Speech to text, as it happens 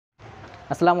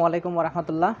আসসালামু আলাইকুম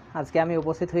ওরহমতুল্লাহ। আজকে আমি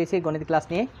উপস্থিত হয়েছি গণিত ক্লাস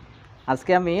নিয়ে।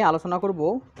 আজকে আমি আলোচনা করব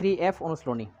 3F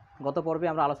অনুশীলনী। গত পর্বে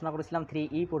আমরা আলোচনা করেছিলাম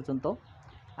 3E পর্যন্ত।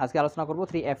 আজকে আলোচনা করব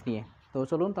 3F নিয়ে। তো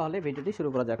চলুন তাহলে ভিডিওটি শুরু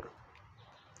করা যাক।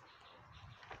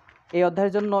 এই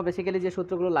অধ্যায়ের জন্য বেসিক্যালি যে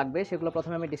সূত্রগুলো লাগবে সেগুলো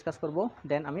প্রথমে আমি ডিসকাস করব,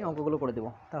 দেন আমি অঙ্কগুলো করে দেব।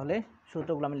 তাহলে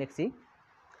সূত্রগুলো আমি লিখছি।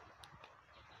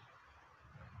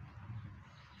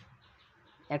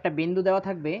 একটা বিন্দু দেওয়া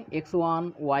থাকবে x1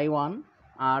 y1,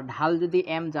 আর ঢাল যদি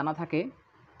m জানা থাকে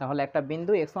তাহলে একটা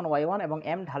বিন্দু x1 y1 এবং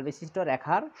m ঢাল বিশিষ্ট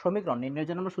রেখার সমীকরণ নির্ণয়ের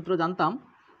জন্য আমরা সূত্র জানতাম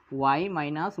y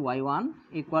minus y1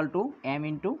 equal to m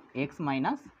into x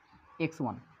minus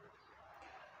x1।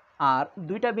 আর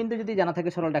দুইটা বিন্দু যদি জানা থাকে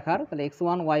সরল রেখার, তাহলে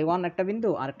x1 y1 একটা বিন্দু,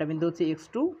 আর একটা বিন্দু হচ্ছে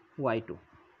x2 y2।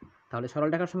 তাহলে সরল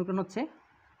রেখার সমীকরণ হচ্ছে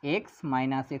x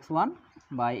minus x1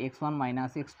 by x1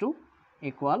 minus x2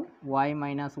 equal y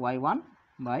minus y1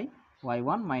 by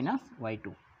y1 minus y2।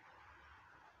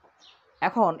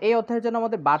 এখন এই অধ্যায়ের জন্য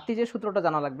আমাদের বাড়তি যে সূত্রটা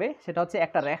জানা লাগবে সেটা হচ্ছে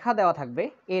একটা রেখা দেওয়া থাকবে,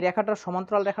 এই রেখাটার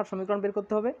সমান্তরাল রেখার সমীকরণ বের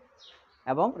করতে হবে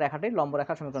এবং রেখাটির লম্ব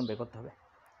রেখার সমীকরণ বের করতে হবে।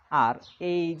 আর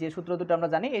এই যে সূত্র দুটো আমরা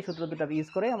জানি, এই সূত্র দুটো ইউজ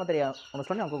করে আমাদের এই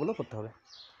অনুশীলনী অঙ্কগুলো করতে হবে।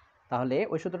 তাহলে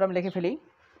ওই সূত্রটা আমি লিখে ফেলি।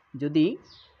 যদি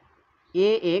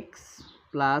ax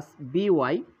plus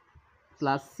by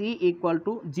plus c equal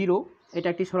to 0, এটা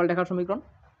একটি সরল রেখার সমীকরণ।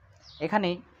 এখানে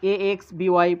ax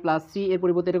by প্লাস c এর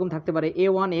পরিবর্তে এরকম থাকতে পারে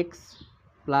a1x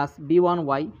plus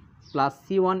b1y plus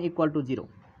c1 equal to 0।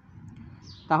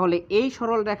 তাহলে এই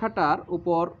সরল রেখাটার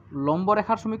উপর লম্ব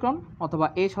রেখার সমীকরণ অথবা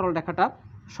এই সরল রেখাটার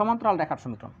সমান্তরাল রেখার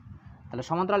সমীকরণ। তাহলে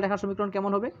সমান্তরাল রেখার সমীকরণ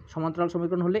কেমন হবে? সমান্তরাল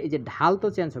সমীকরণ হলে এই যে ঢাল তো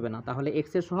চেঞ্জ হবে না, তাহলে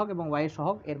এক্স এর সহগ এবং ওয়াই এর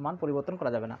সহগ এর মান পরিবর্তন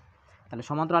করা যাবে না। তাহলে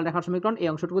সমান্তরাল রেখার সমীকরণ এই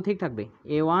অংশটুকু ঠিক থাকবে,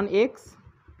 a1x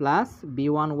প্লাস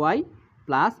b1y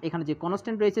প্লাস এখানে যে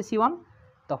কনস্ট্যান্ট রয়েছে c1,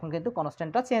 তখন কিন্তু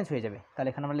কনস্ট্যান্টটা চেঞ্জ হয়ে যাবে। তাহলে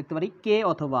এখানে আমরা লিখতে পারি k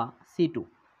অথবা c2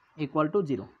 ইকুয়াল টু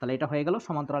 0। তাহলে এটা হয়ে গেল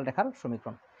সমান্তরাল রেখার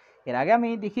সমীকরণ। এর আগে আমি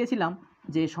দেখিয়েছিলাম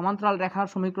যে সমান্তরাল রেখার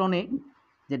সমীকরণে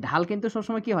যে ঢাল কিন্তু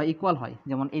সবসময় কী হয়, ইকুয়াল হয়।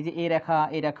 যেমন এই যে এই রেখা,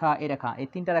 এই রেখা, এই রেখা, এই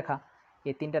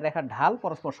তিনটা রেখার ঢাল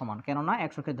পরস্পর সমান, কেননা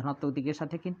x অক্ষের ধনাত্মক দিকের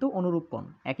সাথে কিন্তু অনুরূপ কোণ,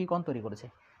 একই কোণ তৈরি করেছে।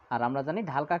 আর আমরা জানি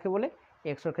ঢাল কাকে বলে,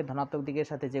 x অক্ষের ধনাত্মক দিকের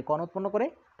সাথে যে কোণ উৎপন্ন করে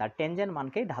তার টেনজেন্ট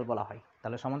মানকেই ঢাল বলা হয়।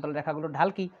 তাহলে সমান্তরাল রেখাগুলোর ঢাল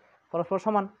কি? পরস্পর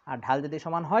সমান। আর ঢাল যদি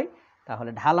সমান হয় তাহলে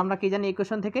ঢাল আমরা কি জানি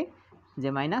ইকুয়েশন থেকে, যে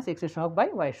মাইনাস এক্স এর সহগ বাই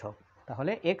ওয়াই এর সহগ।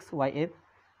 তাহলে এক্স ওয়াই এর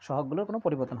সহগগুলোর কোনো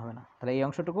পরিবর্তন হবে না। তাহলে এই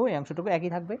অংশটুকু একই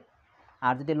থাকবে।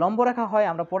 আর যদি লম্ব রেখা হয়,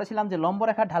 আমরা পড়েছিলাম যে লম্ব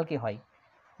রেখার ঢাল কি হয়,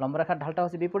 লম্ব রেখার ঢালটা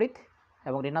হচ্ছে বিপরীত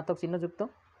এবং ঋণাত্মক চিহ্নযুক্ত।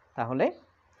 তাহলে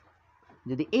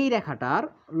যদি এই রেখাটার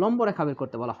লম্ব রেখা বের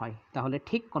করতে বলা হয় তাহলে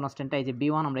ঠিক কনস্ট্যান্টটা এই যে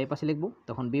b1 আমরা এই পাশে লিখব,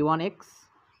 তখন b1x,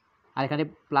 আর এখানে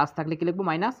প্লাস থাকলে কি লিখবো,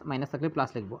 মাইনাস, মাইনাস থাকলে প্লাস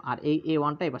লিখবো, আর এই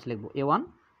a1টা এই পাশে লিখবো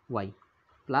a1y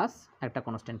প্লাস একটা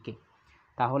কনস্ট্যান্ট k।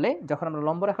 তাহলে যখন আমরা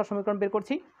লম্ব রেখার সমীকরণ বের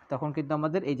করছি তখন কিন্তু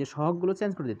আমাদের এই যে সহগগুলো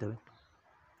চেঞ্জ করে দিতে হবে,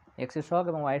 এক্স এর সহগ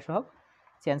এবং ওয়াই এর সহগ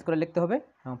চেঞ্জ করে লিখতে হবে,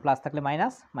 এবং প্লাস থাকলে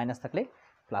মাইনাস, মাইনাস থাকলে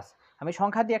প্লাস। আমি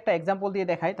সংখ্যা দিয়ে একটা এক্সাম্পল দিয়ে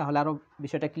দেখাই, তাহলে আরও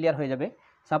বিষয়টা ক্লিয়ার হয়ে যাবে।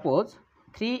 Suppose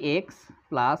 3x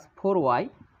plus 4y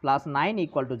plus 9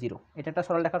 equal to 0, এটা একটা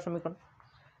সরল রেখার সমীকরণ।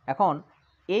 এখন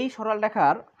এই সরল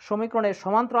রেখার সমীকরণের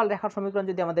সমান্তরাল রেখার সমীকরণ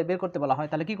যদি আমাদের বের করতে বলা হয়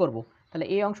তাহলে কি করব? তাহলে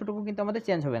এই অংশটুকু কিন্তু আমাদের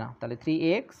চেঞ্জ হবে না। তাহলে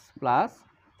 3x plus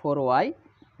 4y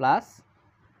plus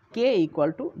k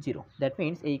equal to 0, that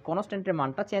means এই কনস্ট্যান্টের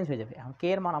মানটা চেঞ্জ হয়ে যাবে। এখন k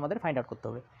এর মান আমাদের ফাইন্ড আউট করতে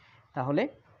হবে। তাহলে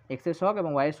x এর সহগ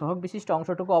এবং y এর সহগ বিশিষ্ট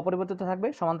অংশটুকু অপরিবর্তিত থাকবে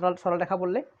সমান্তরাল সরল রেখা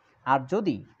বললে। আর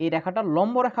যদি এই রেখাটার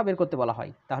লম্ব রেখা বের করতে বলা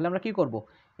হয় তাহলে আমরা কি করব?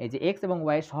 এই যে x এবং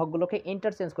y এর সহগগুলোকে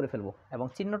ইন্টারচেঞ্জ করে ফেলবো এবং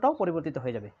চিহ্নটাও পরিবর্তিত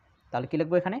হয়ে যাবে। তাহলে কি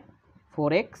লিখবো এখানে?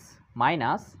 4x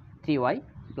minus 3y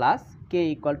plus k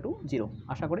equal to 0।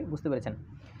 আশা করি বুঝতে পেরেছেন।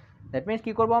 দ্যাট মিনস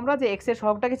কী করবো আমরা, যে x এর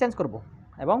সহগটাকে চেঞ্জ করব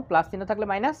এবং প্লাস চিহ্ন থাকলে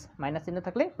মাইনাস, মাইনাস চিহ্ন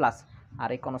থাকলে প্লাস, আর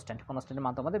এই কনস্ট্যান্টের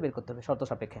মান তো আমাদের বের করতে হবে শর্ত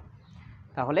সাপেক্ষে।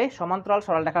 তাহলে সমান্তরাল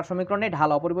সরল রেখার সমীকরণে ঢাল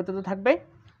অপরিবর্তিত থাকবে,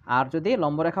 আর যদি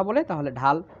লম্ব রেখা বলে তাহলে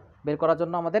ঢাল বের করার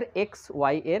জন্য আমাদের এক্স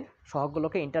ওয়াই এর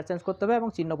সহগগুলোকে ইন্টারচেঞ্জ করতে হবে এবং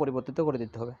চিহ্ন পরিবর্তিত করে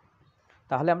দিতে হবে।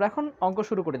 তাহলে আমরা এখন অঙ্ক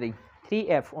শুরু করে দিই।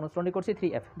 3F অনুসরণী করছি,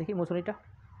 3F দেখি মুসুনিটা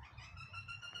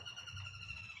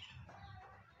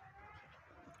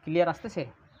ক্লিয়ার আসতেছে?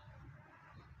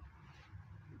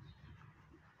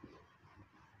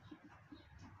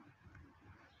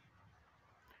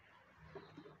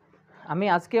 আমি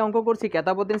আজকে অঙ্ক করছি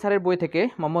কেতাবউদ্দিন স্যারের বই থেকে,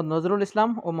 মোহাম্মদ নজরুল ইসলাম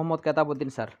ও মোহাম্মদ কেতাবউদ্দিন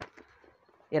স্যার।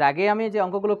 এর আগে আমি যে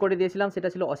অঙ্কগুলো করে দিয়েছিলাম সেটা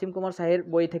ছিল অসীম কুমার সাহের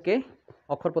বই থেকে,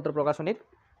 অক্ষরপত্র প্রকাশনীর।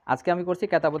 আজকে আমি করছি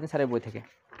কেতাবউদ্দিন স্যারের বই থেকে।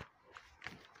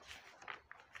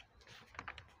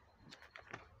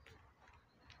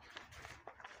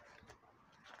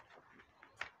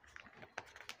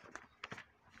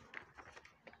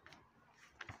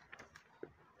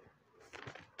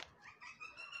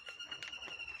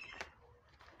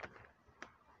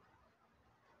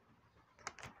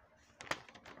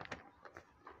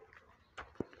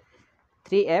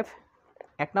 3f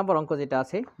 1 নম্বর অঙ্ক যেটা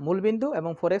আছে মূলবিন্দু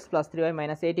এবং 4x + 3y -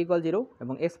 8 = 0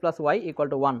 এবং x + y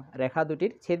 = 1 রেখা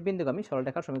দুটির ছেদবিন্দুগামী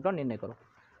সরলরেখার সমীকরণ নির্ণয় করো।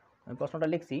 আমি প্রশ্নটা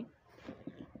লিখছি।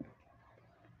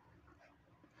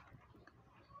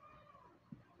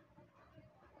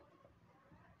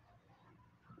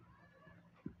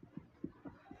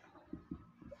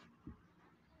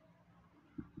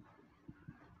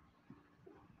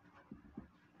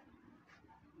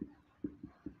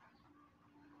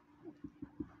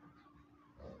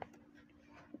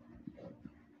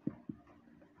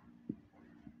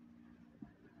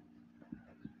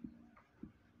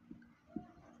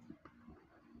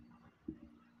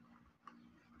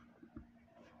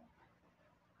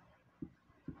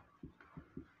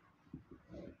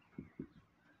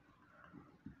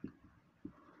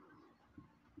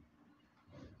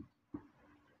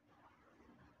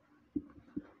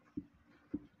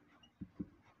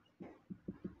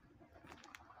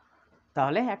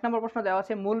 তাহলে 1 নম্বর প্রশ্ন দেওয়া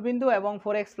আছে মূলবিন্দু এবং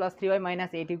 4x + 3y -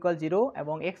 8 = 0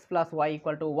 এবং x + y =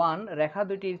 1 রেখা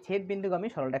দুটির ছেদবিন্দুগামী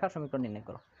সরলরেখার সমীকরণ নির্ণয়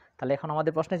করো। তাহলে এখন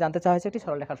আমাদের প্রশ্নে জানতে চাওয়া হয়েছে একটি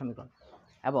সরলরেখার সমীকরণ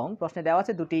এবং প্রশ্নে দেওয়া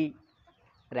আছে দুটি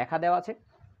রেখা দেওয়া আছে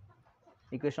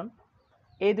ইকুয়েশন।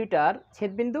 এই দুইটার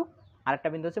ছেদবিন্দু আর একটা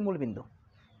বিন্দু হচ্ছে মূলবিন্দু,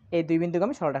 এই দুই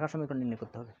বিন্দুগামী সরলরেখার সমীকরণ নির্ণয়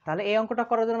করতে হবে। তাহলে এই অঙ্কটা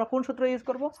করার জন্য আমরা কোন সূত্র ইউজ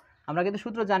করব? আমরা কিন্তু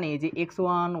সূত্র জানি যে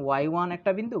x1 y1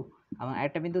 একটা বিন্দু এবং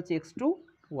আরেকটা বিন্দু হচ্ছে x2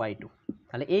 y2।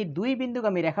 তাহলে এই দুই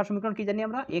বিন্দুগামী রেখার সমীকরণ কি জানি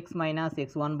আমরা? x -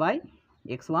 x1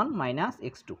 / x1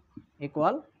 - x2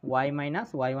 = y - y1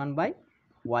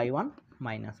 / y1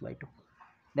 - y2।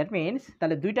 That means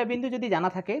তাহলে দুইটা বিন্দু যদি জানা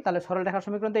থাকে তাহলে সরলরেখার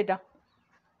সমীকরণ তো এটা।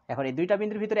 এখন এই দুইটা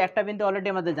বিন্দুর ভিতরে একটা বিন্দু অলরেডি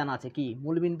আমাদের জানা আছে কি?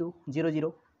 মূলবিন্দু 0 0।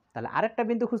 তাহলে আরেকটা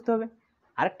বিন্দু খুঁজতে হবে।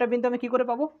 আরেকটা বিন্দু আমি কি করে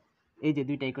পাবো? এই যে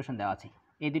দুইটা ইকুয়েশন দেওয়া আছে,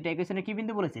 এই দুইটা ইকুয়েশনে কি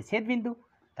বিন্দু বলেছে? ছেদ বিন্দু।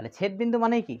 তাহলে ছেদ বিন্দু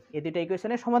মানে কি? এই দুইটা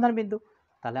ইকুয়েশনের সমাধান বিন্দু।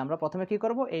 তাহলে আমরা প্রথমে কি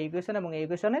করব? এই ইকুয়েশন এবং এই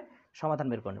ইকুয়েশনের সমাধান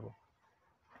বের করে নেব।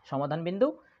 সমাধান বিন্দু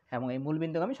এবং এই মূল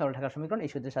বিন্দুগামী সরলরেখার সমীকরণ এই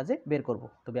সূত্রের সাহায্যে বের করব।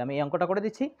 তবে আমি এই অঙ্কটা করে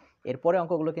দিচ্ছি, এরপরে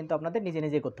অঙ্কগুলো কিন্তু আপনাদের নিজে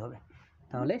নিজেই করতে হবে।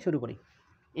 তাহলে শুরু করি।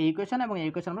 এই ইকুয়েশন এবং এই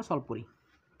ইকুয়েশন আমরা সলভ করি।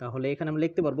 তাহলে এখানে আমরা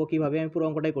লিখতে পারবো কিভাবে, আমি পুরো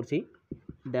অঙ্কটাই করছি।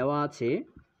 দেওয়া আছে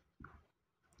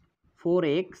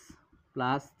 4x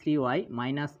 + 3y -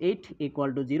 8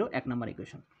 = 0 1 নম্বর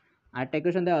ইকুয়েশন। আরেকটা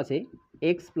ইকুয়েশন দেওয়া আছে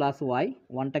x + y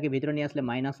 1টাকে ভিতরে নিয়ে আসলে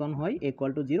 -1 হয়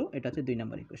 = 0, এটা হচ্ছে 2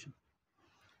 নম্বর ইকুয়েশন।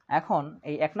 এখন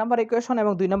এই 1 নম্বর ইকুয়েশন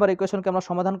এবং 2 নম্বর ইকুয়েশনকে আমরা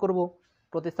সমাধান করব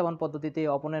প্রতিস্থাপন পদ্ধতিতে,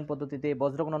 অপনয়ন পদ্ধতিতে,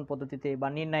 বজ্রগুণন পদ্ধতিতে বা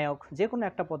নির্ণায়ক যে কোনো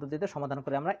একটা পদ্ধতিতে সমাধান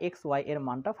করে আমরা x y এর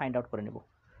মানটা ফাইন্ড আউট করে নেব।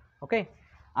 ওকে,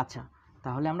 আচ্ছা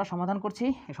তাহলে আমরা সমাধান করছি।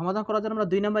 সমাধান করার জন্য আমরা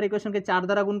 2 নম্বর ইকুয়েশনকে 4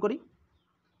 দ্বারা গুণ করি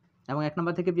এবং 1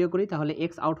 নম্বর থেকে বিয়োগ করি, তাহলে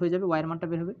x আউট হয়ে যাবে, y এর মানটা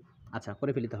বের হবে। আচ্ছা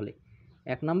করে ফেলি। তাহলে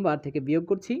 1 নম্বর থেকে বিয়োগ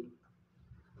করছি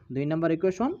 2 নম্বর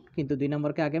ইকুয়েশন, কিন্তু 2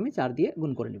 নম্বরকে আগে আমি 4 দিয়ে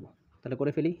গুণ করে নিব। তাহলে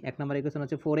করে ফেলি। 1 নম্বর ইকুয়েশন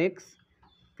হচ্ছে 4x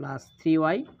 +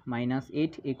 3y -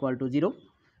 8 = 0।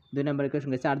 2 নম্বর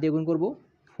ইকুয়েশনকে 4 দিয়ে গুণ করব,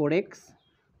 4x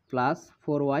 +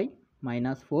 4y -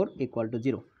 4 =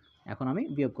 0। এখন আমি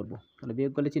বিয়োগ করব, তাহলে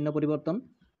বিয়োগ করলে চিহ্ন পরিবর্তন।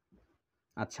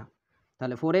 আচ্ছা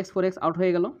তাহলে 4x আউট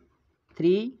হয়ে গেল,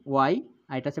 3y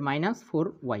আর এটা হচ্ছে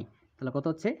 -4y, তাহলে কত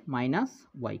হচ্ছে?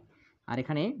 -y। আর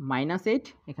এখানে -8,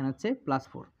 এখানে হচ্ছে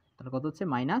 +4, তাহলে কত হচ্ছে?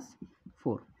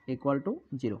 -4 =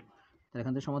 0। তাহলে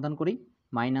এখান থেকে সমাধান করি।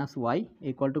 -y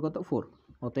 = কত? 4।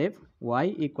 অতএব y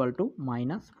 =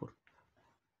 -4।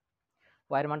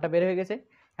 y এর মানটা বের হয়ে গেছে।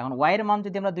 এখন y এর মান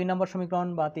যদি আমরা 2 নম্বর সমীকরণ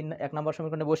বা 1 নম্বর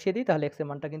সমীকরণে বসিয়ে দিই তাহলে x এর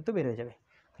মানটা কিন্তু বের হয়ে যাবে।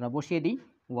 আমরা বসিয়ে দিই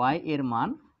y এর মান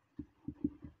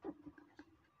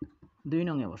 2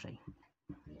 নং এ বসাই।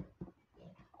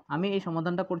 আমি এই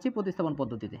সমাধানটা করছি প্রতিস্থাপন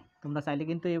পদ্ধতিতে। তোমরা চাইলে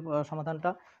কিন্তু এই সমাধানটা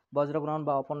বজ্রগুণন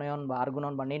বা অপনয়ন বা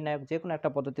আরগুণন বা নির্ণায়ক যে কোনো একটা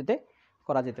পদ্ধতিতে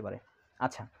করা যেতে পারে।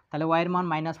 আচ্ছা তাহলে y এর মান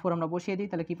 -4 আমরা বসিয়ে দিই,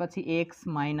 তাহলে কি পাচ্ছি? x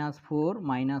 - 4 -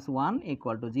 1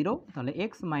 = 0। তাহলে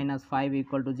x - 5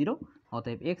 = 0,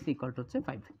 অতএব x হচ্ছে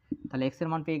 5। তাহলে x এর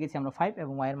মান পেয়ে গেছি আমরা 5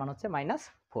 এবং y এর মান হচ্ছে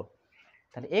 -4।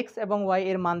 তাহলে x এবং y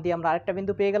এর মান দিয়ে আমরা আরেকটা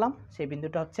বিন্দু পেয়ে গেলাম, সেই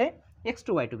বিন্দুটা হচ্ছে x2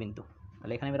 y2 বিন্দু।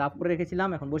 তাহলে এখানে আমি রাফ করে রেখেছিলাম,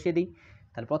 এখন বসিয়ে দিই।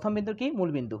 তাহলে প্রথম বিন্দু কি? মূল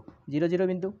বিন্দু 0 0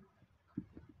 বিন্দু,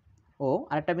 ও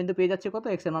আরেকটা বিন্দু পেয়ে যাচ্ছে কত?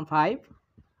 x এর মান 5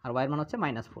 আর y এর মান হচ্ছে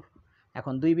 -4।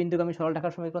 এখন দুই বিন্দুগামী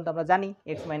সরলরেখার সমীকরণ তো আমরা জানি,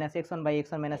 x - x1 /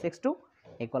 x1 - x2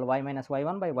 = y -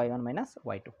 y1 / y1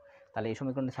 - y2। তাহলে এই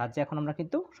সমীকরণের সাহায্যে এখন আমরা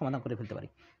কিন্তু সমাধান করে ফেলতে পারি।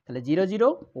 তাহলে 0 0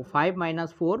 ও 5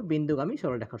 - 4 বিন্দুগামী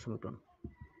সরলরেখার সমীকরণ।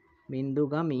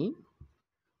 বিন্দুগামী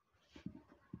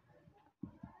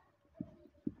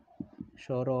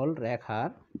সরল রেখার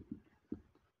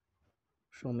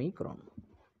সমীকরণ।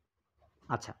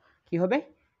 আচ্ছা কি হবে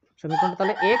সমীকরণটা?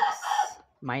 তাহলে x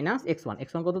 -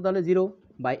 x1 কত? তাহলে 0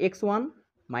 / x1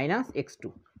 - x2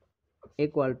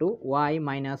 equal to Y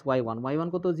minus Y one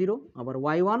কত 0, আবার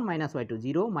Y one minus Y two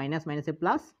 0, minus মাইনাসে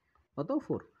প্লাস কত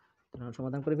 4। তাহলে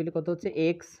সমাধান করে ফেলি, কত হচ্ছে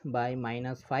x by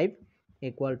minus 5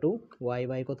 equal to Y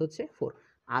by কত হচ্ছে 4।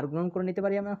 আর গুণন করে নিতে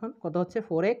পারি আমি এখন, কত হচ্ছে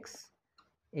 4x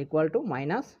equal to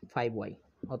minus 5y।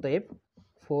 অতএব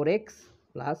 4x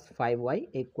plus 5y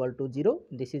equal to 0,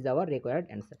 this is our required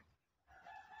answer.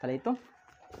 তাহলে এই তো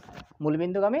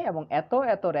মূলবিন্দুগামী এবং এত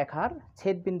এত রেখার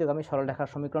ছেদবিন্দুগামী সরলরেখার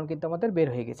সমীকরণ কিন্তু আমাদের বের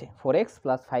হয়ে গেছে, 4x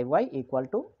plus 5y equal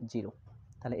to 0।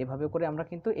 তাহলে এভাবে করে আমরা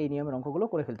কিন্তু এই নিয়মের অঙ্কগুলো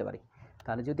করে ফেলতে পারি।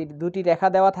 তাহলে যদি দুটি রেখা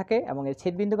দেওয়া থাকে এবং এর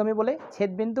ছেদবিন্দুগামী বলে,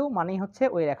 ছেদবিন্দু মানেই হচ্ছে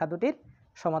ওই রেখা দুটির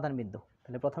সমাধান বিন্দু।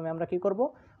 তাহলে প্রথমে আমরা কি করব,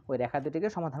 ওই রেখা দুটিকে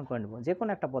সমাধান করে নেব যে কোনো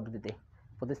একটা পদ্ধতিতে,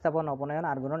 প্রতিস্থাপন, অপনয়ন,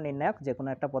 আর গুণন, নির্ণায়ক, যে কোনো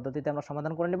একটা পদ্ধতিতে আমরা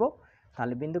সমাধান করে নেব।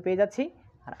 তাহলে বিন্দু পেয়ে যাচ্ছি।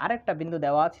 আর আরেকটা বিন্দু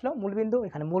দেওয়া ছিল মূলবিন্দু,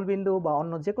 এখানে মূলবিন্দু বা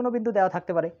অন্য যে কোনো বিন্দু দেওয়া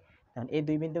থাকতে পারে। এখন এই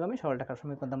দুই বিন্দুগামী সরলরেখার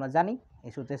সমীকরণ আমরা জানি,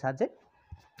 এই সূত্রের সাহায্যে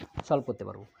সলভ করতে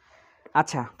পারবো।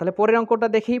 আচ্ছা, তাহলে পরের অঙ্কটা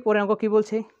দেখি। পরের অঙ্ক কি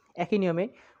বলছে, একই নিয়মে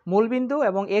মূলবিন্দু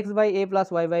এবং x by A plus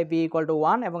Y by B equal to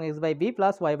 1 এবং x by B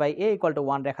plus Y by A equal to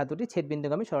 1 রেখা দুটি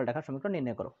ছেদবিন্দুগামী সরলরেখার সমীকরণ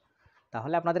নির্ণয় করো।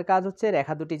 তাহলে আপনাদের কাজ হচ্ছে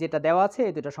রেখা দুটি যেটা দেওয়া আছে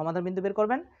এই দুটো সমাধান বিন্দু বের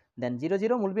করবেন, দেন 0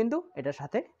 0 মূলবিন্দু, এটার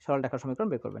সাথে সরলরেখার সমীকরণ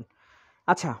বের করবেন।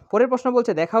 আচ্ছা, পরের প্রশ্ন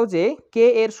বলছে দেখাও যে কে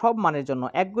এর সব মানের জন্য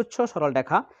একগুচ্ছ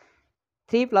সরলরেখা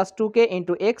 3 plus 2k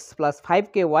into x plus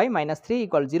 5ky minus 3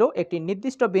 equal 0 একটি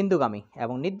নির্দিষ্ট বিন্দুগামী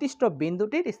এবং নির্দিষ্ট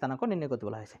বিন্দুটির স্থানাঙ্ক নির্ণয় করতে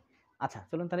বলা হয়েছে। আচ্ছা,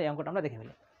 চলুন তাহলে এই অঙ্কটা আমরা দেখে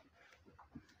ফেলি।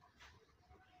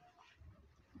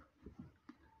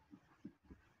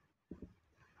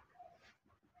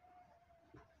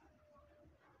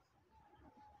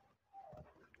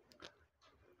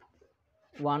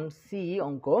 ওয়ান সি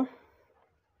অঙ্ক,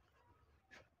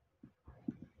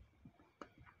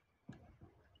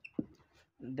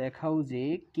 দেখাও যে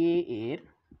কে এর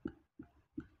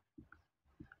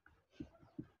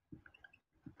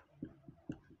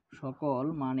সকল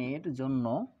মানের জন্য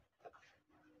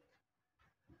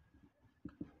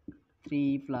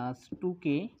 3 plus 2k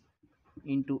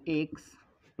into x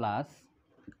plus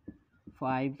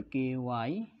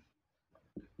 5ky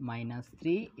minus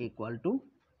 3 equal to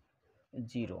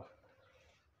 0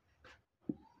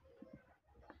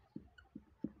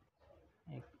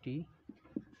 একটি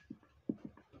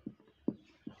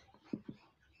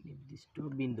নির্দিষ্ট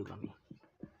বিন্দুগামী।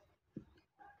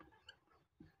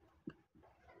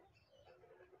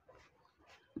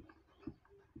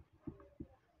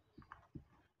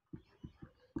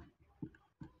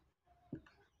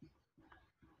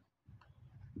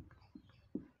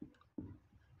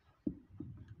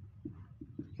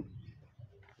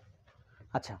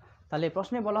 আচ্ছা, তাহলে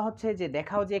প্রশ্নে বলা হচ্ছে যে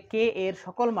দেখাও যে কে এর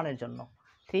সকল মানের জন্য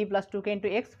 3 plus 2k into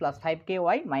x plus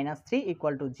 5ky minus 3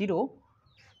 equal to 0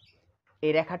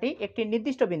 এই রেখাটি একটি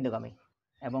নির্দিষ্ট বিন্দুগামী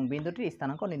এবং বিন্দুটির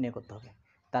স্থানাঙ্ক নির্ণয় করতে হবে।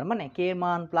 তার মানে কে এর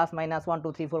মান প্লাস মাইনাস 1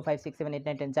 2 3 4 5 6 7 8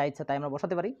 9 10 যা ইচ্ছা তাই আমরা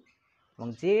বসাতে পারি, এবং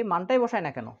যে মানটাই বসায়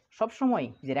না কেন সবসময়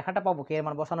যে রেখাটা পাবো কে এর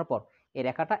মান বসানোর পর এই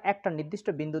রেখাটা একটা নির্দিষ্ট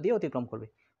বিন্দু দিয়ে অতিক্রম করবে,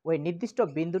 ওই নির্দিষ্ট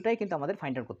বিন্দুটাই কিন্তু আমাদের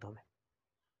ফাইন্ড আউট করতে হবে।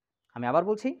 আমি আবার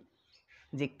বলছি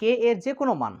যে কে এর যে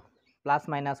কোনো মান plus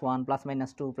minus 1 plus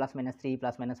minus 2 plus minus 3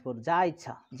 plus minus 4 যা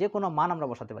ইচ্ছা যে কোনো মান আমরা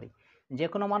বসাতে পারি। যে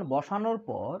কোনো মান বসানোর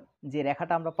পর যে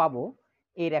রেখাটা আমরা পাবো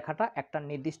এই রেখাটা একটা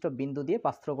নির্দিষ্ট বিন্দু দিয়ে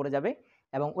পাস থ্রো করে যাবে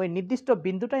এবং ওই নির্দিষ্ট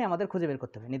বিন্দুটাই আমাদের খুঁজে বের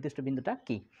করতে হবে নির্দিষ্ট বিন্দুটা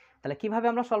কি। তাহলে কিভাবে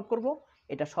আমরা সলভ করব,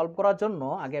 এটা সলভ করার জন্য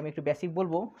আগে আমি একটু বেসিক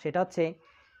বলবো, সেটা হচ্ছে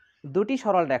দুটি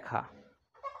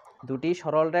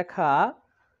সরল রেখা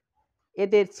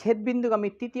এদের ছেদবিন্দুগামী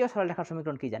তৃতীয় সরলরেখার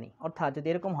সমীকরণ কি জানি। অর্থাৎ যদি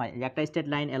এরকম হয় যে একটা স্ট্রেট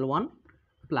লাইন L1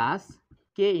 প্লাস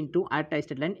কে ইন্টু আরেকটা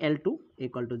straight line L2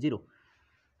 equal to 0,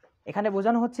 এখানে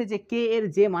বোঝানো হচ্ছে যে কে এর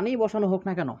যে মানেই বসানো হোক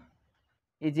না কেন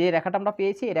এই যে রেখাটা আমরা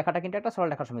পেয়েছি এই রেখাটা কিন্তু একটা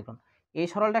সরলরেখার সমীকরণ। এই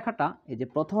সরলরেখাটা এই যে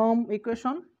প্রথম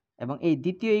ইকুয়েশন এবং এই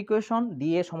দ্বিতীয় ইকুয়েশন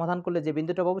দিয়ে সমাধান করলে যে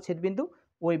বিন্দুটা পাবো ছেদবিন্দু,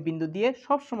 ওই বিন্দু দিয়ে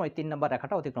সবসময় 3 নম্বর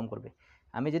রেখাটা অতিক্রম করবে।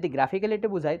 আমি যদি গ্রাফিক্যালি এটা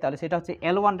বুঝাই তাহলে সেটা হচ্ছে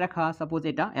L1 রেখা, সাপোজ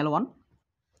এটা L1,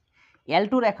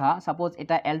 L2 রেখা, সাপোজ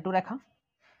এটা L2 রেখা।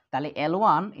 তাহলে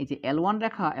L1 এই যে L1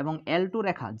 রেখা এবং L2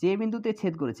 রেখা যে বিন্দুতে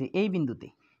ছেদ করেছে এই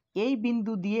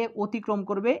বিন্দু দিয়ে অতিক্রম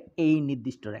করবে এই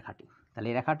নির্দিষ্ট রেখাটি। তাহলে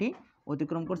এই রেখাটি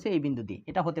অতিক্রম করছে এই বিন্দু দিয়ে,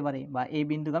 এটা হতে পারে বা এই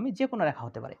বিন্দুগামী যে কোনো রেখা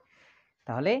হতে পারে।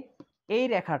 তাহলে এই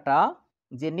রেখাটা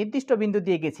যে নির্দিষ্ট বিন্দু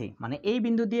দিয়ে গেছে মানে এই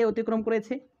বিন্দু দিয়ে অতিক্রম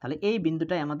করেছে, তাহলে এই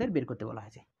বিন্দুটাই আমাদের বের করতে বলা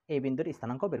হয়েছে, এই বিন্দুর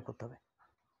স্থানাঙ্ক বের করতে হবে।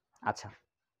 আচ্ছা,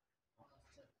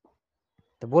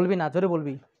 তো বলবি না, জোরে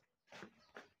বলবি,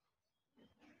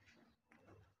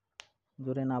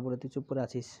 জোরে না বলে তুই চুপ করে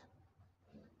আছিস।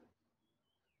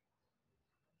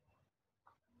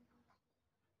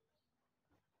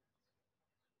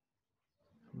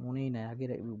 মনেই নাই, আগে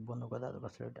বন্ধ করে দাও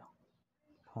এটা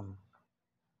ফোন।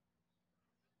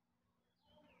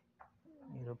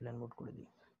 এরোপ্লেন মোড করে দিই।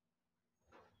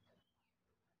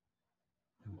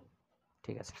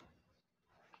 ঠিক আছে,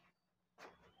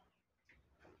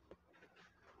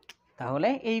 তাহলে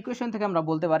এই ইকুয়েশন থেকে আমরা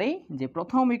বলতে পারি যে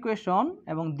প্রথম ইকুয়েশন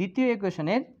এবং দ্বিতীয়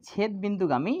ইকুয়েশনের ছেদ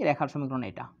বিন্দুগামী রেখার সমীকরণ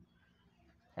এটা,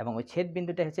 এবং ওই ছেদ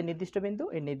বিন্দুটা হচ্ছে নির্দিষ্ট বিন্দু,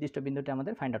 এই নির্দিষ্ট বিন্দুটা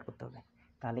আমাদের ফাইন্ড আউট করতে হবে।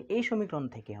 তাহলে এই সমীকরণ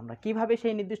থেকে আমরা কিভাবে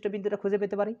সেই নির্দিষ্ট বিন্দুটা খুঁজে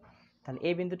পেতে পারি? তাহলে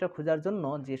এই বিন্দুটা খোঁজার জন্য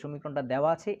যে সমীকরণটা দেওয়া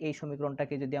আছে এই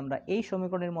সমীকরণটাকে যদি আমরা এই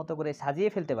সমীকরণের মতো করে সাজিয়ে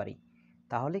ফেলতে পারি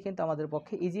তাহলে কিন্তু আমাদের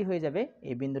পক্ষে ইজি হয়ে যাবে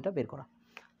এই বিন্দুটা বের করা।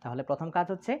 তাহলে প্রথম কাজ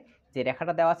হচ্ছে যে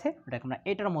রেখাটা দেওয়া আছে ওটাকে আমরা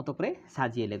এটার মতো করে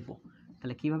সাজিয়ে লিখব।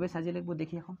 তাহলে কিভাবে সাজিয়ে লিখব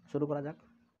দেখি, এখন শুরু করা যাক।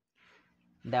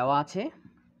 দেওয়া আছে,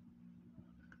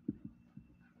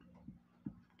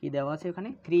 কি দেওয়া আছে এখানে,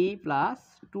 3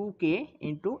 + 2k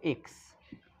 × x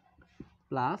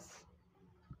plus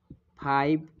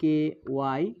 5ky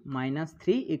 -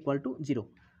 3 = 0।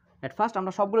 At first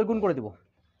আমরা সবগুলো গুণ করে দেব,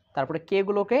 তারপরে কে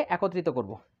গুলোকে একত্রিত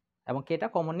করব এবং কেটা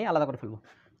কমন নিয়ে আলাদা করে ফেলব।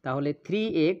 তাহলে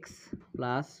 3x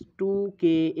 +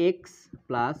 2kx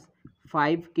 +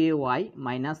 5ky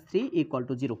 - 3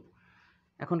 = 0।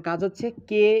 এখন কাজ হচ্ছে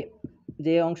কে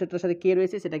যে অংশটার সাথে কে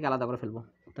রয়েছে সেটাকে আলাদা করে ফেলব।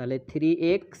 তাহলে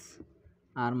 3x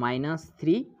আর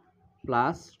 -3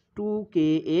 প্লাস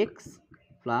 2kx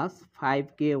প্লাস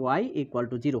 5ky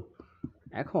 = 0।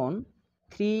 এখন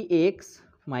 3x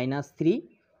 - 3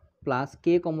 প্লাস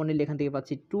কে কমন নিলে এখান থেকে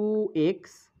পাচ্ছি 2x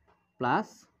প্লাস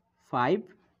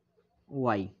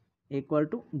 5y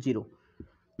 = 0।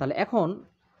 তাহলে এখন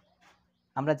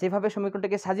আমরা যেভাবে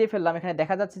সমীকরণটাকে সাজিয়ে ফেললাম এখানে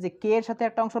দেখা যাচ্ছে যে কে এর সাথে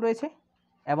একটা অংশ রয়েছে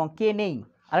এবং কে নেই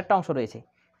আরেকটা অংশ রয়েছে।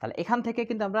 তাহলে এখান থেকে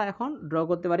কিন্তু আমরা এখন ড্র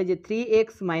করতে পারি যে 3x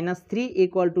 - 3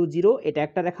 = 0 এটা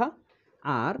একটা রেখা,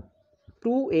 আর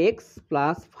 2x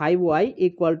প্লাস 5y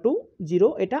 = 0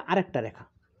 এটা আরেকটা রেখা।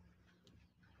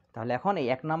 তাহলে এখন এই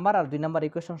 1 নাম্বার আর 2 নাম্বার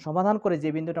ইকুয়েশন সমাধান করে যে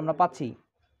বিন্দুটা আমরা পাচ্ছি,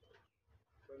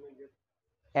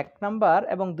 1 নাম্বার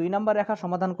এবং 2 নাম্বার রেখা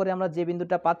সমাধান করে আমরা যে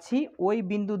বিন্দুটা পাচ্ছি ওই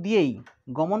বিন্দু দিয়েই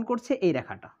গমন করছে এই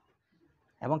রেখাটা,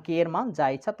 এবং কে এর মান যা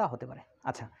ইচ্ছা তা হতে পারে।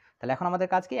 আচ্ছা, তাহলে এখন আমাদের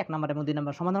কাজ কি, 1 নাম্বার এবং 2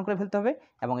 নাম্বার সমাধান করে ফেলতে হবে,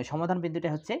 এবং এই সমাধান বিন্দুটা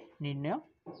হচ্ছে নির্ণেয়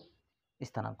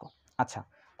স্থানাঙ্ক। আচ্ছা,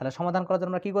 তাহলে সমাধান করার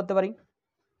জন্য আমরা কী করতে পারি?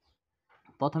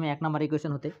 প্রথমে 1 নাম্বার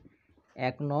ইকুয়েশন হতে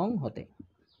 1 নং হতে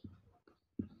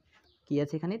কি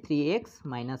আছে এখানে, 3x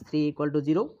 - 3 =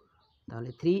 0। তাহলে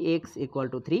 3x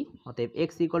 = 3, অতএব x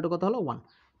 = কত হলো 1,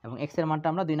 এবং x এর মানটা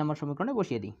আমরা 2 নম্বর সমীকরণে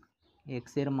বসিয়ে দিই। x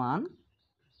এর মান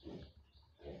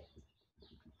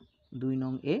 2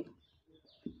 নং এ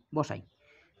বসাই।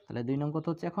 তাহলে 2 নং কত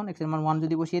হচ্ছে, এখন x এর মান 1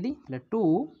 যদি বসিয়ে দিই তাহলে 2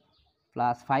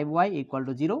 প্লাস 5y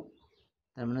 = 0,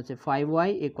 তার মানে হচ্ছে 5y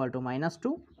 =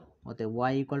 -2, অতএব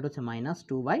y হচ্ছে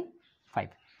 -2/5।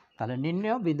 তাহলে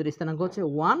নির্ণেয় বিন্দুর স্থানাঙ্ক হচ্ছে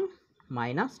 1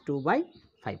 -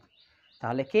 2/5।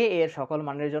 তাহলে কে এর সকল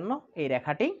মানের জন্য এই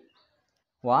রেখাটি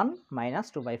 1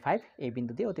 - 2/5 এই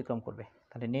বিন্দু দিয়ে অতিক্রম করবে।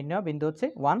 তাহলে নির্ণেয় বিন্দু হচ্ছে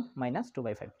 1 -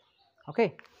 2/5। ওকে,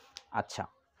 আচ্ছা,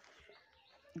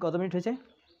 কত মিনিট হয়েছে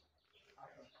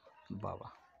বাবা?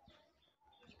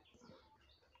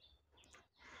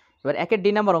 এবার 1 এর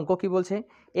ডি নাম্বার অঙ্ক কি বলছে,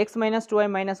 x - 2y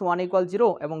 - 1 = 0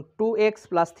 এবং 2x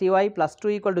 + 3y +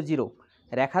 2 = 0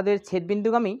 রেখাদের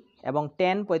ছেদবিন্দুগামী এবং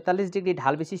tan 45 ডিগ্রি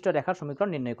ঢাল বিশিষ্ট রেখার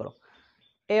সমীকরণ নির্ণয় করো।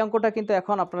 এই অঙ্কটা কিন্তু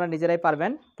এখন আপনারা নিজেরাই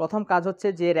পারবেন। প্রথম কাজ হচ্ছে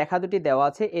যে রেখা দুটি দেওয়া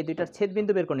আছে এই দুইটার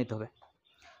ছেদবিন্দু বের করে নিতে হবে।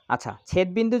 আচ্ছা,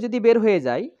 ছেদবিন্দু যদি বের হয়ে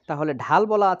যায় তাহলে ঢাল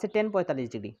বলা আছে tan 45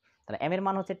 ডিগ্রি, তাহলে m এর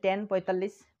মান হচ্ছে tan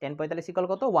 45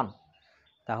 = কত 1।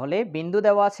 তাহলে বিন্দু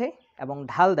দেওয়া আছে এবং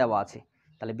ঢাল দেওয়া আছে,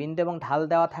 তাহলে বিন্দু এবং ঢাল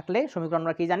দেওয়া থাকলে সমীকরণ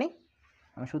আমরা কি জানি,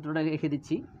 আমি সূত্রটা লিখে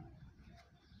দিচ্ছি।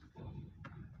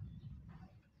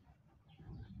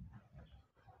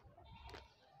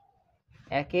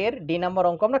 একের ডি নাম্বার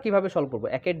অঙ্ক আমরা কিভাবে সলভ করব,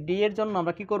 একের ডি এর জন্য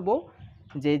আমরা কি করব,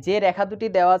 যে রেখা দুটি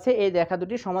দেওয়া আছে এই রেখা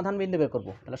দুটি সমাধান বিন্দু বের করব।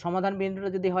 তাহলে সমাধান বিন্দুটা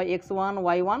যদি হয় x1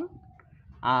 y1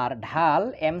 আর ঢাল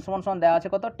m = দেওয়া আছে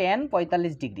কত tan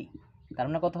 45 ডিগ্রি, তার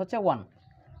মানে কত হচ্ছে 1।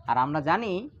 আর আমরা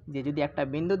জানি যে যদি একটা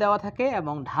বিন্দু দেওয়া থাকে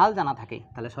এবং ঢাল জানা থাকে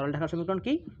তাহলে সরলরেখার সমীকরণ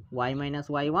কি, y -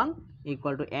 y1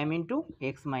 = m ×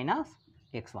 x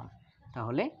 - x1।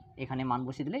 তাহলে এখানে মান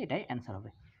বসিয়ে দিলে এটাই অ্যান্সার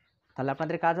হবে। তাহলে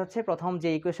আপনাদের কাজ হচ্ছে প্রথম যে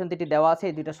ইকুয়েশন দুটি দেওয়া আছে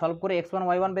এই দুটো সলভ করে x1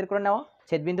 y1 বের করে নেওয়া,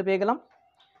 ছেদবিন্দু পেয়ে গেলাম,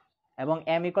 এবং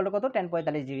m = কত tan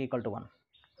 45 ডিগ্রি = 1।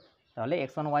 তাহলে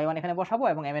x1 y1 এখানে বসাবো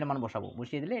এবং m এর মান বসাবো,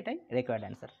 বসিয়ে দিলে এটাই রিকোয়ার্ড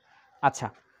অ্যান্সার। আচ্ছা,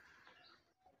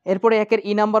 এরপরে একের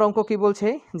ই নাম্বার অঙ্ক কি বলছে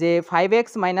যে 5x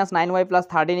 - 9y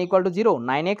 + 13 = 0,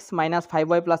 9x -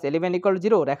 5y + 11 =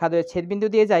 0 রেখাদ্বয়ের ছেদবিন্দু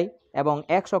দিয়ে যায় এবং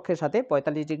x অক্ষের সাথে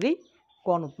 45 ডিগ্রি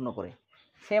কোণ উৎপন্ন করে।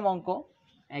 সেম অঙ্ক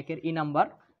একের ই নাম্বার।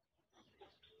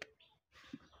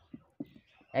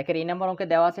 একের ই নাম্বার অঙ্কে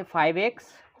দেওয়া আছে 5x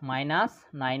 -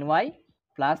 9y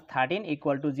 + 13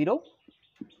 = 0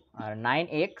 R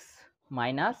 9x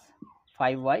 -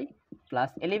 5y plus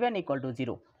 11 equal to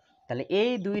 0। তাহলে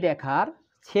এই দুই রেখার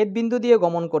ছেদ বিন্দু দিয়ে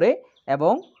গমন করে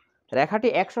এবং রেখাটি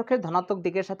x অক্ষের ধনাত্মক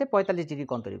দিকের সাথে 45 ডিগ্রি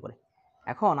কোণ তৈরি করে।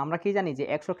 এখন আমরা কি জানি যে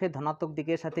x অক্ষের ধনাত্মক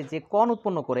দিকের সাথে যে কোণ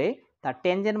উৎপন্ন করে তার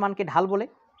ট্যানজেন্ট মানকে ঢাল বলে।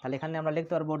 তাহলে এখানে আমরা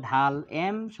লিখতে পারবো ঢাল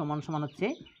m সমান সমান হচ্ছে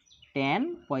tan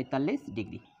 45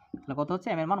 ডিগ্রি। তাহলে কত হচ্ছে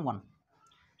m এর মান 1।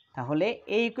 তাহলে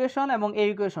এই ইকুয়েশন এবং এই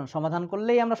ইকুয়েশন সমাধান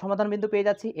করলেই আমরা সমাধান বিন্দু পেয়ে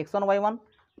যাচ্ছি x1 y1।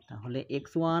 তাহলে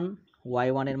x1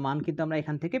 y1 এর মান কিন্তু আমরা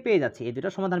এখান থেকে পেয়ে যাচ্ছি, এই দুটো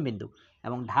সমাধান বিন্দু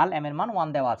এবং ঢাল m এর মান 1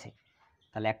 দেওয়া আছে।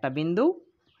 তাহলে একটা বিন্দু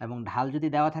এবং ঢাল যদি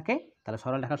দেওয়া থাকে তাহলে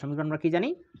সরলরেখার সমীকরণ আমরা কি জানি,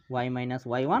 y minus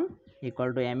y1 equal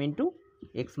to m into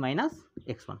x minus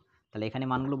x1। তাহলে এখানে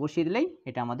মানগুলো বসিয়ে দিলেই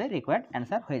এটা আমাদের রিকোয়ার্ড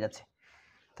অ্যান্সার হয়ে যাচ্ছে।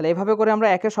 তাহলে এইভাবে করে আমরা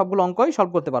একের সবগুলো অঙ্কই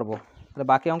সলভ করতে পারবো। তাহলে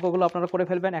বাকি অঙ্কগুলো আপনারা করে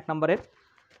ফেলবেন 1 নম্বরের।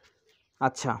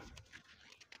 আচ্ছা,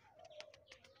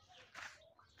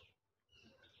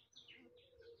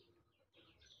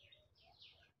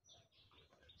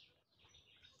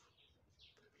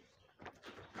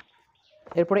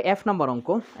 এরপরে F নম্বর অঙ্ক।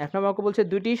 বলছে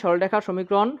দুইটি সরলরেখার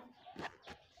সমীকরণ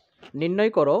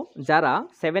নির্ণয় করো যারা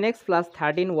 7x plus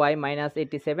 13y minus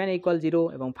 87 equal 0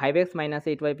 এবং 5x minus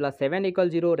 8y plus 7 equal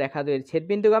 0 রেখাদ্বয়ের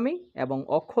ছেদবিন্দুগামী এবং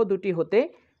অক্ষ দুটি হতে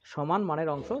সমান মানের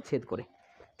অংশ ছেদ করে।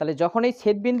 তাহলে যখন এই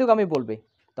ছেদবিন্দুগামী বলবে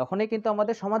তখনই কিন্তু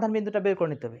আমাদের সমাধান বিন্দুটা বের করে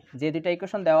নিতে হবে। যে দুইটা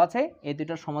ইকুয়েশন দেওয়া আছে এই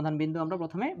দুইটার সমাধান বিন্দু আমরা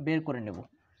প্রথমে বের করে নেব।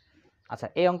 আচ্ছা,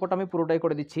 এই অঙ্কটা আমি পুরোটাই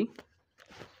করে দিচ্ছি।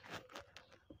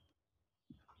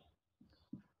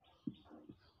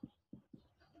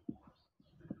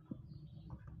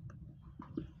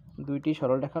 দুইটি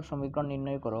সরলরেখার সমীকরণ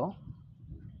নির্ণয় করো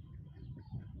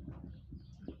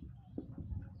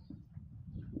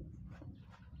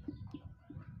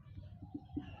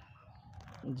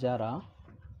যারা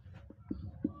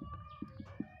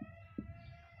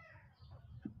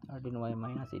 13y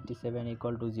minus 87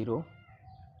 equal to 0,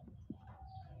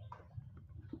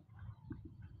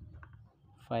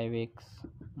 5x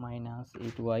minus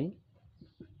 8y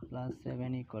plus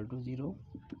 7 equal to 0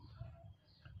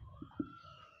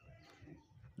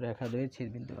 রেখাদ্বয়ের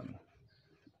ছেদবিন্দুগামী।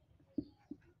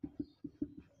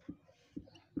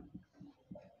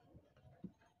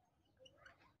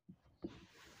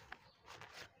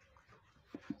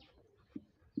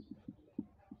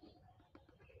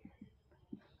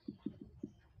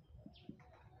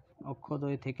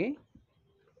 অক্ষদ্বয় থেকে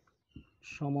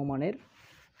সমমানের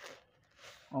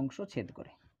অংশ ছেদ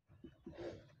করে।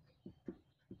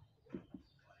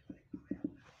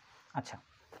 আচ্ছা,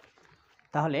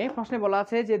 তাহলে প্রশ্নে বলা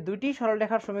আছে যে দুইটি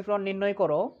সরলরেখার সমীকরণ নির্ণয়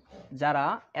করো যারা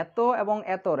এত এবং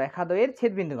এত রেখাদ্বয়ের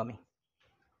ছেদবিন্দুগামী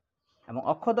এবং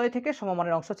অক্ষদ্বয় থেকে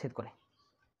সমমানের অংশ ছেদ করে।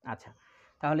 আচ্ছা,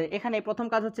 তাহলে এখানে প্রথম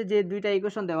কাজ হচ্ছে যে দুইটা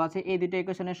ইকুয়েশন দেওয়া আছে এই দুইটা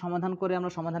ইকুয়েশনের সমাধান করে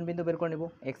আমরা সমাধান বিন্দু বের করে নেব,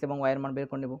 x এবং y এর মান বের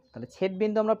করে নেব। তাহলে ছেদ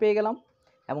বিন্দু আমরা পেয়ে গেলাম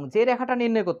এবং যে রেখাটা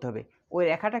নির্ণয় করতে হবে ওই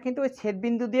রেখাটা কিন্তু ওই ছেদ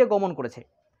বিন্দু দিয়ে গমন করেছে।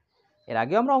 এর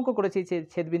আগেও আমরা অঙ্ক করেছি যে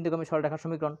ছেদ বিন্দুগামী সরলরেখার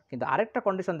সমীকরণ, কিন্তু আরেকটা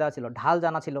কন্ডিশন দেওয়া ছিল, ঢাল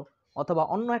জানা ছিল অথবা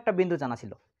অন্য একটা বিন্দু জানা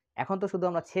ছিল। এখন তো শুধু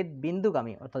আমরা ছেদ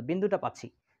বিন্দুগামী অর্থাৎ বিন্দুটা পাচ্ছি।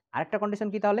 আরেকটা কন্ডিশন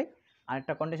কি তাহলে?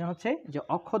 আরেকটা কন্ডিশন হচ্ছে যে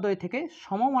অক্ষদ্বয় থেকে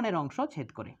সমমানের অংশ ছেদ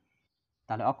করে।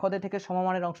 তাহলে অক্ষদ্বয় থেকে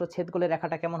সমমানের অংশ ছেদ করলে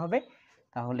রেখাটা কেমন হবে?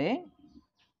 তাহলে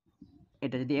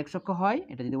এটা যদি x অক্ষ হয়,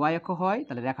 এটা যদি y অক্ষ হয়,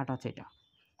 তাহলে রেখাটা হচ্ছে এটা।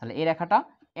 তাহলে এই রেখাটা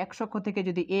x অক্ষ থেকে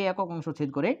যদি a একক অংশ ছেদ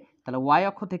করে তাহলে y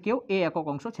অক্ষ থেকেও a একক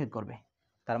অংশ ছেদ করবে।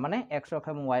 তার মানে x অক্ষ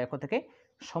এবং y অক্ষ থেকে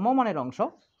সমমানের অংশ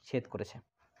ছেদ করেছে।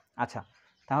 আচ্ছা,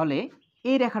 তাহলে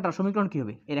এই রেখাটার সমীকরণ কি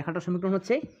হবে? এই রেখাটার সমীকরণ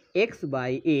হচ্ছে x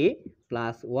by a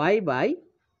plus y by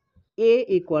a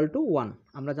equal to 1।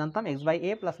 আমরা জানতাম x by a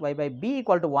plus y by b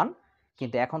equal to 1,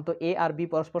 কিন্তু এখন তো a আর b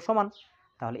পরস্পর সমান,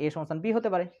 তাহলে a সমান b হতে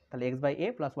পারে। তাহলে x by a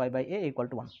plus y by a equal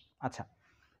to 1। আচ্ছা,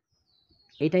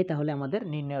 এইটাই তাহলে আমাদের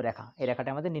নির্ণয় রেখা। এই রেখাটা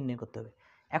আমাদের নির্ণয় করতে হবে।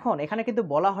 এখন এখানে কিন্তু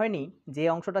বলা হয়নি যে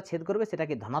অংশটা ছেদ করবে সেটা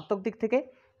কি ধনাত্মক দিক থেকে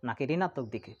নাকি ঋণাত্মক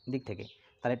দিক থেকে।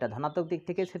 তাহলে এটা ধনাত্মক দিক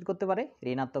থেকে ছেদ করতে পারে,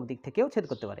 ঋণাত্মক দিক থেকেও ছেদ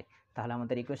করতে পারে। তাহলে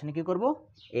আমাদের ইকুয়েশনে কী করব?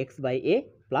 x by a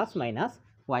plus minus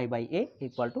y by a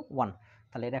equal to 1।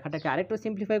 তাহলে এই রেখাটাকে আরেকটু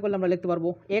সিম্পলিফাই করলে আমরা লিখতে পারবো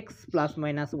x plus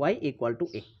minus y equal to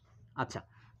a। আচ্ছা,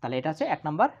 তাহলে এটা হচ্ছে 1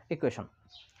 নম্বর ইকুয়েশন।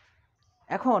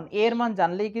 এখন এর মান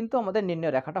জানলেই কিন্তু আমাদের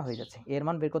নির্ণয় রেখাটা হয়ে যাচ্ছে, এর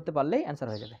মান বের করতে পারলেই অ্যান্সার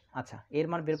হয়ে যাবে। আচ্ছা, এর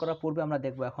মান বের করার পূর্বে আমরা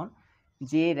দেখব এখন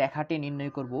যে রেখাটি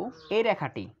নির্ণয় করব এই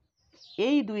রেখাটি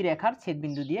এই দুই রেখার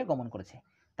ছেদবিন্দু দিয়ে গমন করেছে।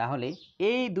 তাহলে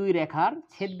এই দুই রেখার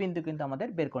ছেদবিন্দু কিন্তু আমাদের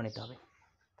বের করে নিতে হবে।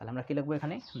 তাহলে আমরা কি লিখবো?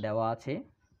 এখানে দেওয়া আছে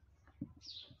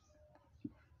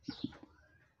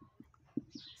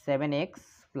 7x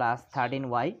plus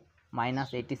 13y minus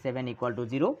 87 equal to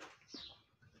 0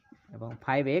 এবং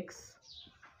 5x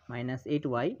minus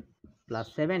 8y plus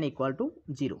 7 equal to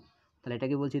 0। তাহলে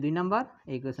এটাকে বলছি 2 নাম্বার,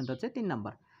 এই ইকুয়েশনটা হচ্ছে 3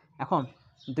 নাম্বার। এখন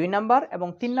 2 নাম্বার এবং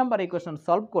 3 নাম্বার ইকুয়েশন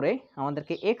সলভ করে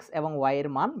আমাদেরকে এক্স এবং ওয়াই এর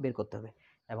মান বের করতে হবে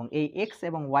এবং এই এক্স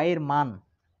এবং ওয়াই এর মান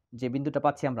যে বিন্দুটা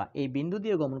পাচ্ছি আমরা এই বিন্দু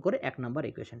দিয়ে গমন করে 1 নাম্বার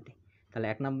ইকুয়েশনটি। তাহলে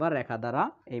 1 নাম্বার রেখা দ্বারা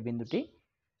এই বিন্দুটি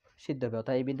সিদ্ধ হবে,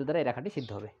 অর্থাৎ এই বিন্দু দ্বারা এই রেখাটি সিদ্ধ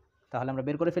হবে। তাহলে আমরা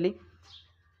বের করে ফেলি।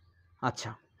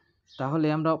 আচ্ছা, তাহলে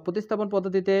আমরা প্রতিস্থাপন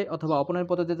পদ্ধতিতে অথবা অপনয়ন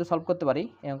পদ্ধতিতে সলভ করতে পারি।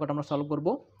 এই অঙ্কটা আমরা সলভ করব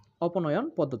অপনয়ন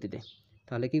পদ্ধতিতে।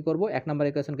 তাহলে কি করব, 1 নাম্বার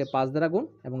ইকুয়েশনকে 5 দ্বারা গুণ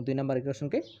এবং 2 নাম্বার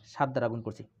ইকুয়েশনকে 7 দ্বারা গুণ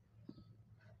করছি।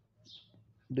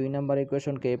 2 নাম্বার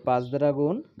ইকুয়েশনকে 5 দ্বারা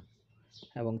গুণ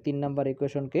এবং 3 নাম্বার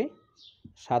ইকুয়েশনকে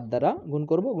 7 দ্বারা গুণ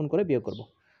করব, গুণ করে বিয়োগ করব।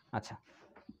 আচ্ছা,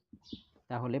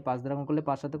 তাহলে 5 দ্বারা গুণ করলে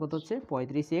 5 সাথে কত হচ্ছে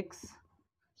 35x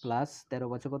প্লাস 13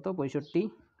 5 কত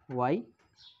 65y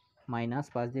মাইনাস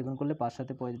 5 দিয়ে গুণ করলে 5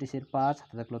 সাথে 35 এর 5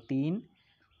 হাতে থাকলো 3,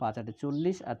 5 8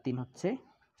 40 আর 3 হচ্ছে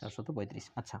 435।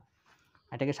 আচ্ছা,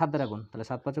 এটাকে 7 দ্বারা গুণ, তাহলে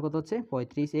 7 5 কত হচ্ছে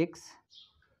 35x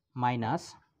মাইনাস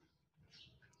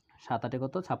 7 8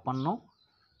 কত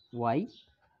 56y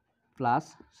প্লাস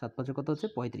 7 5 কত হচ্ছে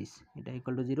 35, এটা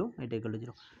ইকুয়াল টু 0, এটা ইকুয়াল টু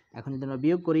 0। এখন যদি আমরা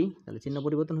বিয়োগ করি তাহলে চিহ্ন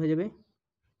পরিবর্তন হয়ে যাবে।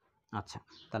 আচ্ছা,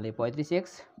 তাহলে 35x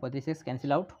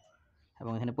ক্যান্সেল আউট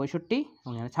এবং এখানে 65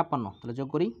 এবং এখানে 56, তাহলে যোগ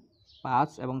করি 5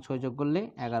 এবং 6 যোগ করলে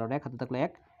 11 1 হাতে থাকলে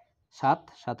 1, 7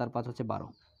 7 আর 5 হচ্ছে 12,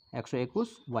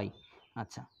 121y।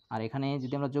 আচ্ছা, আর এখানে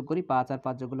যদি আমরা যোগ করি 5 আর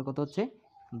 5 যোগ করলে কত হচ্ছে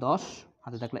 10,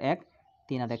 হাতে থাকলে 1,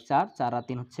 3 আর 1 4, 4 আর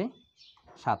 3 হচ্ছে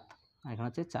 7, আর এখানে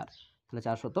হচ্ছে 4, তাহলে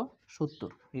 470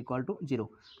 ইকুয়াল টু 0।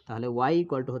 তাহলে y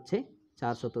ইকুয়াল টু হচ্ছে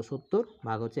 470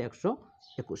 ভাগ হচ্ছে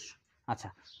 121। আচ্ছা,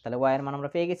 তাহলে y এর মান আমরা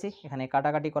পেয়ে গেছি। এখানে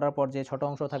কাটাকাটি করার পর যে ছোট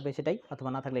অংশ থাকবে সেটাই, অথবা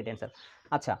না থাকলে এটা অ্যান্সার।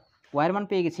 আচ্ছা, y এর মান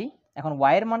পেয়ে গেছি। এখন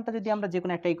y এর মানটা যদি আমরা যে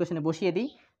কোনো একটা ইকুয়েশনে বসিয়ে দিই,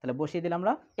 তাহলে বসিয়ে দিলে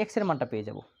আমরা x এর মানটা পেয়ে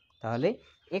যাব। তাহলে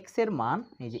x এর মান,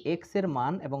 এই যে x এর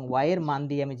মান এবং y এর মান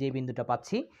দিয়ে আমি যে বিন্দুটা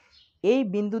পাচ্ছি, এই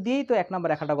বিন্দু দিয়েই তো 1 নাম্বার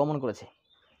রেখাটা গমন করেছে।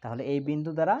 তাহলে এই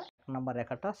বিন্দু দ্বারা 1 নাম্বার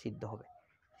রেখাটা সিদ্ধ হবে।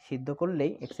 সিদ্ধ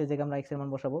করলেই x এর জায়গায় আমরা x এর মান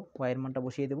বসাবো, y এর মানটা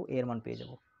বসিয়ে দেবো, a এর মান পেয়ে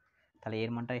যাব। তাহলে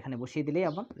এর মানটা এখানে বসিয়ে দিলেই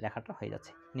আবার রেখাটা হয়ে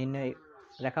যাচ্ছে। নির্ণয়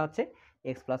রেখা হচ্ছে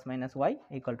x + - y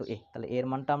 = a। তাহলে এর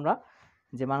মানটা আমরা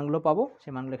যে মানগুলো পাবো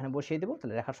সেই মানগুলো এখানে বসিয়ে দেবো,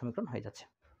 তাহলে রেখার সমীকরণ হয়ে যাচ্ছে।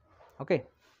 ওকে,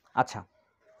 আচ্ছা,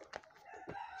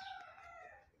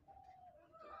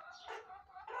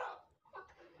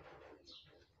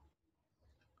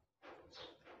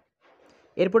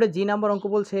 এরপরে জি নাম্বার অঙ্ক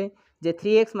বলছে যে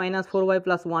 3x - 4y +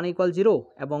 1 = 0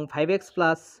 এবং 5x +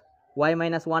 y -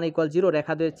 1 = 0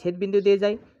 রেখাদ্বয়ের ছেদবিন্দু দিয়ে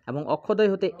যায় এবং অক্ষদ্বয়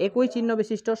হতে একই চিহ্ন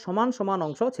বিশিষ্ট সমান সমান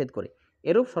অংশ ছেদ করে,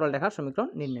 এরূপ সরলরেখার সমীকরণ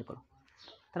নির্ণয় করো।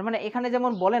 তার মানে এখানে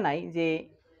যেমন বলে নাই যে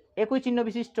একই চিহ্ন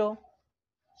বিশিষ্ট,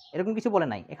 এরকম কিছু বলে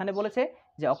নাই। এখানে বলেছে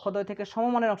যে অক্ষদ্বয় থেকে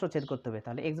সমমানের অংশ ছেদ করতে হবে।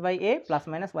 তাহলে x/a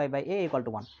 + - y/a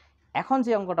 = 1। এখন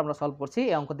যে অঙ্কটা আমরা সলভ করছি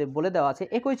এই অঙ্কতে বলে দেওয়া আছে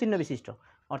একই চিহ্ন বিশিষ্ট,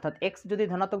 অর্থাৎ x যদি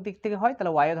ধনাত্মক দিক থেকে হয়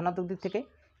তাহলে y ও ধনাত্মক দিক থেকে,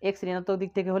 x ঋণাত্মক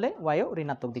দিক থেকে হলে y ও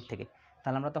ঋণাত্মক দিক থেকে।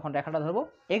 তাহলে আমরা তখন রেখাটা ধরবো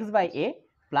x/a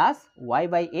 +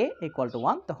 y/a =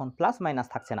 1, তখন প্লাস মাইনাস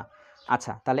থাকছে না।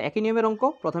 আচ্ছা, তাহলে একই নিয়মের অঙ্ক,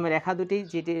 প্রথমে রেখা দুটি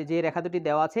যে রেখা দুটি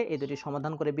দেওয়া আছে এই দুটি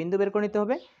সমাধান করে বিন্দু বের করে নিতে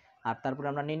হবে, আর তারপরে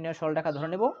আমরা নির্ণয় সরলরেখা ধরে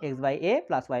নেব x/a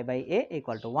 + y/a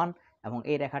 = 1 এবং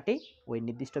এই রেখাটি ওই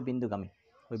নির্দিষ্ট বিন্দুগামী,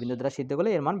 ওই বিন্দু দ্বারা সিদ্ধ করলে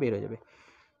এর মান বের হয়ে যাবে।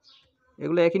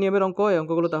 এগুলো একই নিয়মের অঙ্ক, এই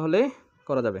অঙ্কগুলো তাহলে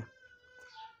করা যাবে।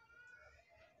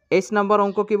 এইচ নাম্বার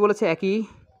অঙ্ক কি বলেছে একই,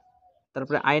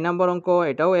 তারপরে আই নাম্বার অঙ্ক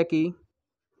এটাও একই,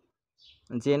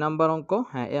 জে নাম্বার অঙ্ক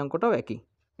হ্যাঁ এই অঙ্কটাও একই।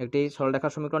 একটি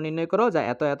সরলরেখার সমীকরণ নির্ণয় করো যা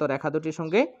এত এত রেখা দুটির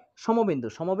সঙ্গে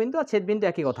সমবিন্দু আর ছেদবিন্দু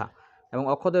একই কথা এবং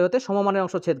অক্ষদ্বয় হতে সমমানের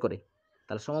অংশ ছেদ করে।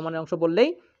 তাহলে সমমানের অংশ বললেই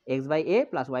x/a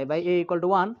 + y/a =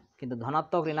 1, কিন্তু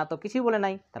ধনাত্মক ঋণাত্মক কিছুই বলে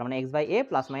নাই, তার মানে x/a +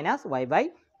 -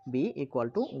 y/b =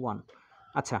 1।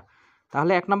 আচ্ছা,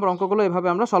 তাহলে 1 নম্বর অঙ্কগুলো এভাবে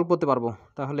আমরা সলভ করতে পারবো।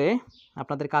 তাহলে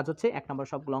আপনাদের কাজ হচ্ছে 1 নম্বর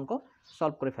সবগুলো অঙ্ক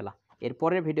সলভ করে ফেলা। এর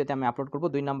পরের ভিডিওতে আমি আপলোড করব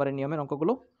 2 নম্বরের নিয়মের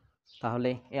অঙ্কগুলো। তাহলে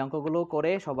এই অঙ্কগুলো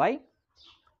করে সবাই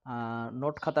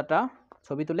নোট খাতাটা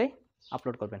ছবি তুলে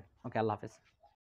আপলোড করবেন। ওকে, আল্লাহ হাফেজ।